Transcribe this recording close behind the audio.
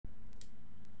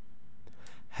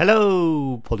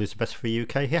Hello, Paul is the best for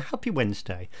UK here. Happy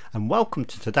Wednesday and welcome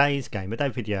to today's Game of Day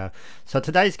video. So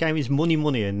today's game is Money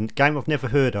Money, and a game I've never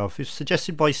heard of. It's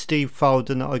suggested by Steve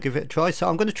Foden that I give it a try, so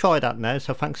I'm going to try that now,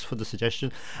 so thanks for the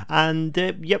suggestion. And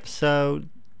yep, so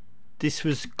this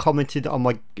was commented on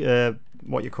my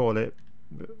what you call it,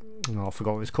 oh, I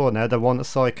forgot what it's called now, the one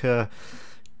that's like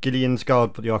Gillian's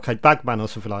Guard but the arcade bagman or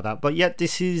something like that. But yeah,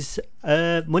 this is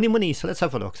Money Money, so let's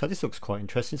have a look. So this looks quite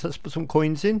interesting, so let's put some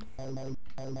coins in.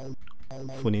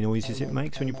 Funny noises it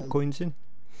makes when you put coins in.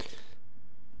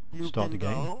 Start the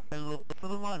game.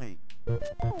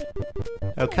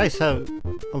 Okay, so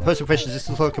on first impressions this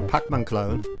looks like a Pac-Man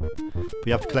clone, but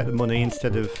you have to collect the money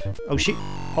instead of... oh shit,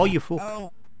 oh you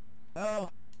fool.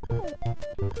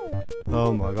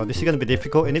 Oh my god, this is going to be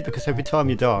difficult, isn't it? Because every time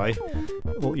you die,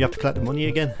 well, you have to collect the money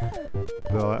again.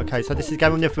 Right, okay, so this is a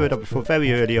game I've never heard of before.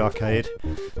 Very early arcade.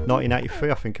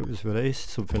 1983 I think it was released,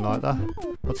 something like that.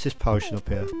 What's this potion up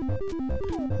here?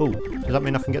 Oh, does that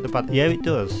mean I can get the bad... yeah, it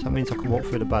does. That means I can walk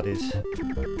through the baddies.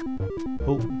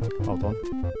 Oh, hold on.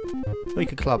 Oh, you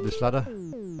can climb this ladder.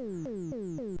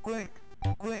 Quick,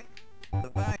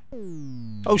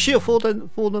 oh shit, I've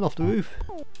fallen off the roof.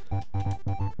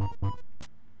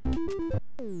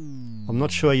 I'm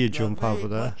not sure you jump over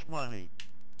there.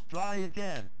 Try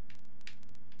again.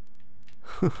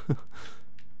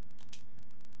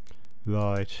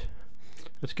 Right.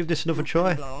 Let's give this another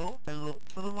try. Go and look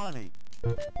for the money.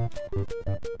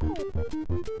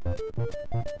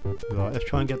 Right, let's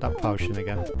try and get that potion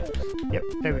again. Yep,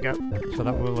 there we go. So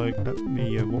that will let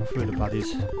me walk through the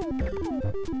baddies.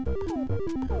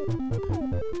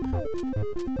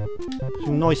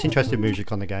 Some nice interesting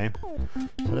music on the game.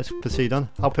 So let's proceed on.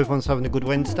 Hope everyone's having a good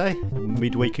Wednesday,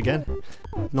 midweek again.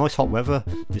 Nice hot weather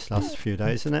this last few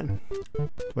days, isn't it?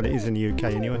 Well, it is in the UK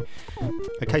anyway.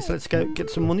 Okay, so let's go get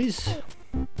some monies.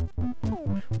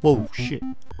 Whoa, shit.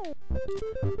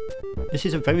 This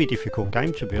is a very difficult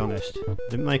game, to be honest.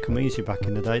 Didn't make them easy back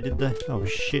in the day, did they? Oh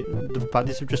shit, the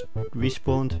baddies have just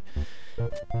respawned.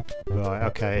 Right,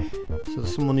 okay. So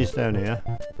there's some monies down here.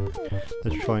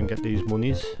 Let's try and get these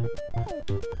monies.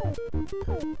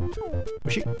 Oh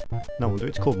shit. No wonder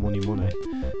it's called Money Money.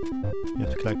 You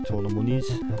have to collect all the monies.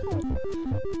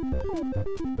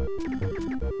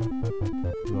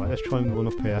 Right, let's try and run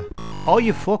up here. Oh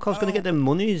you fuck, I was going to get them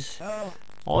monies.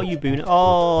 Oh you boon.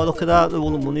 Oh look at that,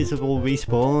 all the monies have all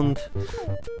respawned.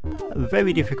 A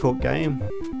very difficult game.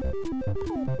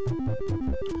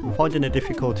 I'm finding the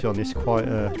difficulty on this quite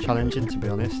challenging, to be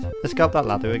honest. Let's go up that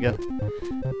ladder again.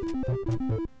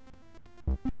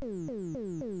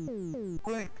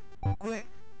 Quick,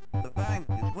 the bank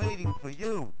is waiting for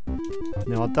you.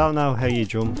 Now I don't know how you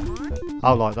jump.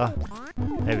 Oh, like that.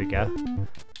 There we go.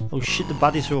 Oh shit, the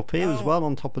baddies are up here as well,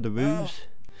 on top of the roofs.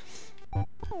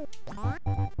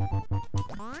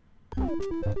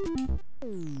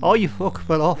 Oh you fuck,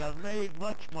 fell off. You've made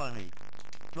much money.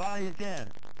 Try again.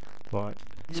 Right.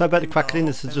 So about the crackling,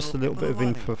 this is just a little bit of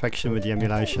imperfection with the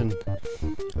emulation.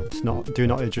 It's not, do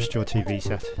not adjust your TV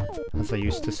set, as they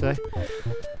used to say.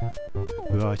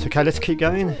 Right, okay, let's keep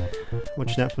going.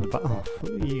 Watching out for the oh,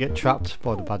 you get trapped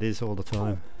by the baddies all the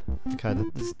time. Okay,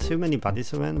 there's too many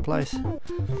baddies around the place.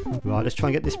 Right, let's try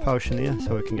and get this potion here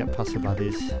so we can get past the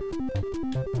baddies.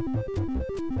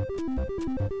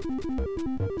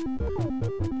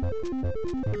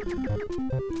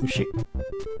 Oh shit.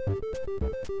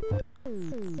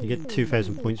 You get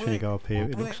 2,000 points when you go up here,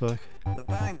 it looks like.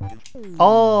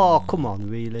 Oh, come on,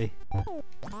 really?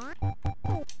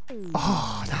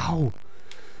 Oh, no!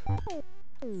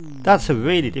 That's a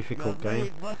really difficult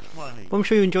game. But I'm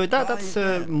sure you enjoyed that. That's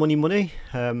Money Money.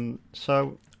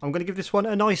 So I'm going to give this one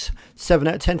a nice 7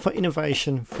 out of 10 for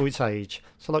innovation for its age.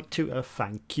 So I'd like to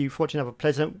thank you for watching. Have a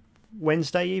pleasant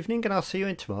Wednesday evening, and I'll see you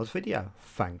in tomorrow's video.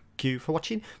 Thank you for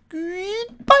watching.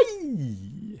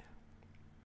 Goodbye!